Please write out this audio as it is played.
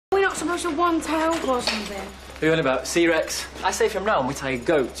suppose a one-tail wasn't there? What are you on about? C-Rex? I say from now on we tie a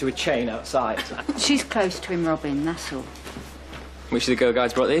goat to a chain outside. She's close to him, Robin, that's all. Which of the girl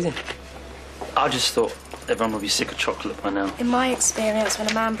guides brought these in? I just thought everyone would be sick of chocolate by now. In my experience, when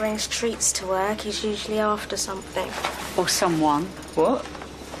a man brings treats to work, he's usually after something. Or someone. What?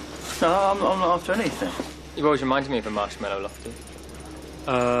 No, I'm not after anything. You've always reminded me of a marshmallow, Lofty.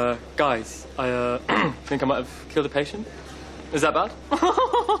 Guys, I think I might have killed a patient. Is that bad?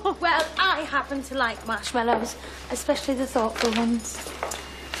 Well, I happen to like marshmallows, especially the thoughtful ones.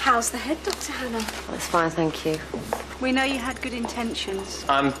 How's the head, Dr. Hanna? That's fine, thank you. We know you had good intentions.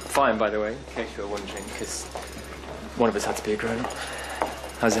 I'm fine, by the way, in case you were wondering, because one of us had to be a grown-up.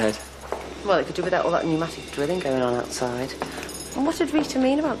 How's the head? Well, it could do without all that pneumatic drilling going on outside. And what did Rita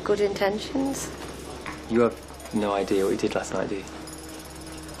mean about good intentions? You have no idea what you did last night, do you?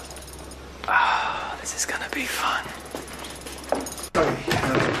 Ah, this is gonna be fun.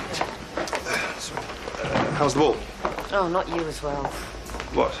 How's the ball? Oh, not you as well.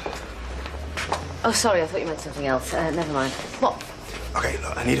 What? Oh, sorry, I thought you meant something else. Never mind. What? Okay,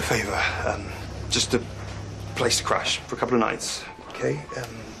 look, I need a favour. Just a place to crash for a couple of nights, okay?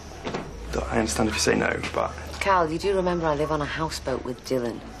 Look, I understand if you say no, but... Cal, you do remember I live on a houseboat with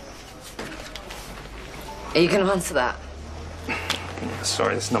Dylan. Are you going to answer that? Yeah,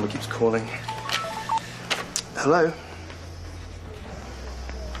 sorry, this number keeps calling. Hello?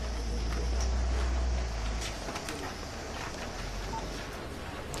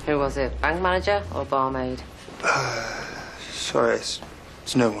 Who was it? Bank manager or barmaid? Sorry, it's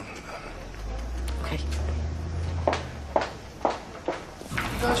no one. Okay.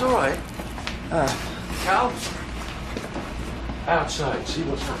 You guys all right? Cal? Outside, see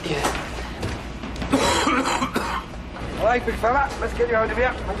what's happening. Yeah. All right, big fella, let's get you out of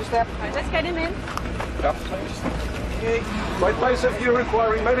here. I'm just there. Right, let's get him in. Okay. Right, those of you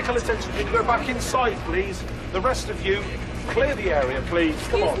requiring medical attention, you can go back inside, please. The rest of you, clear the area, please.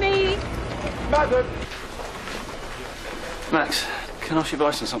 Come on. Excuse me. Madam. Max, can I ask your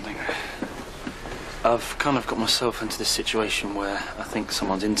advice on something? I've kind of got myself into this situation where I think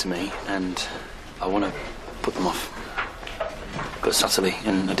someone's into me and I want to put them off. But subtly,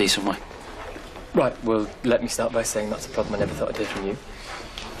 in a decent way. Right, well, let me start by saying that's a problem I never thought I'd hear from you.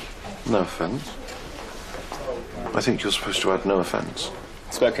 No offence. I think you're supposed to add no offence.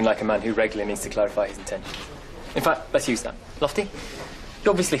 Spoken like a man who regularly needs to clarify his intentions. In fact, let's use that. Lofty, you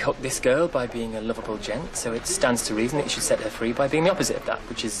obviously hooked this girl by being a lovable gent, so it stands to reason that you should set her free by being the opposite of that,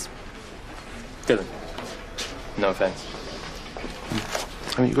 which is... Dylan. No offence.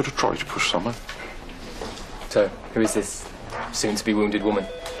 I mean, you've got to try to push someone. So, who is this soon-to-be wounded woman?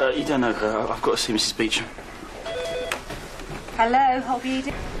 You don't know her. I've got to see Mrs. Beecham. Hello, how are you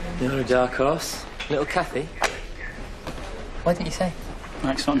doing? You're a dark horse. Little Kathy. Why didn't you say?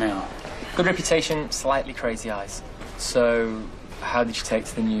 Max, not now. Good reputation, slightly crazy eyes. So, how did you take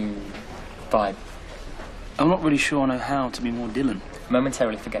to the new vibe? I'm not really sure I know how to be more Dylan.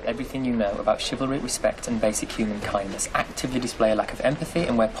 Momentarily forget everything you know about chivalry, respect and basic human kindness. Actively display a lack of empathy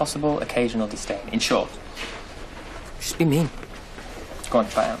and, where possible, occasional disdain. In short, just be mean. Go on,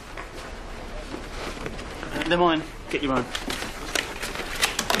 fight out. They're mine. Get your own.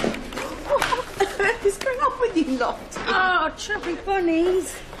 What is going on with you lot? Oh, chubby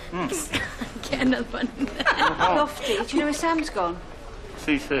bunnies. Get another one. Lofty, do you know where Sam's gone?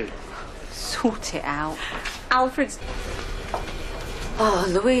 Foo-foo. Sort it out. Alfred's... Oh,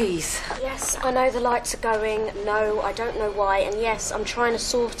 Louise. Yes, I know the lights are going. No, I don't know why. And yes, I'm trying to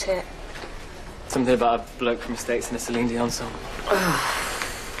sort it. Something about a bloke from the States in a Celine Dion song.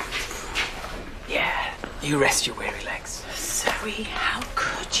 Yeah, you rest your weary legs. Zoe, how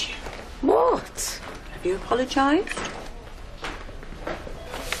could you? What? Have you apologised?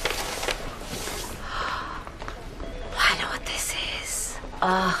 I know what this is.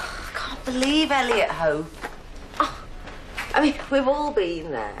 I can't believe Elliot Hope. Oh, I mean, we've all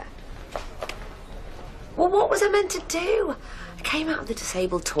been there. Well, what was I meant to do? I came out of the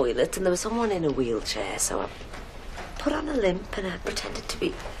disabled toilet and there was someone in a wheelchair, so I put on a limp and I pretended to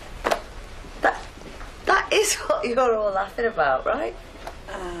be... That is what you're all laughing about, right?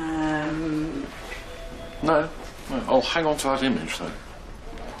 No. I'll hang on to that image, though.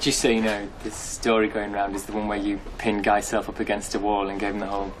 Just so you know, this story going round is the one where you pinned Guy Self up against a wall and gave him the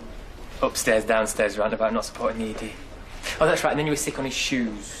whole upstairs, downstairs rant about not supporting the ED. Oh, that's right, and then you were sick on his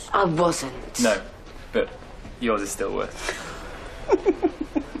shoes. I wasn't. No, but yours is still worse.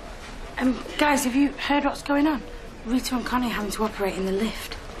 Guys, have you heard what's going on? Rita and Connie having to operate in the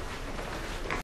lift.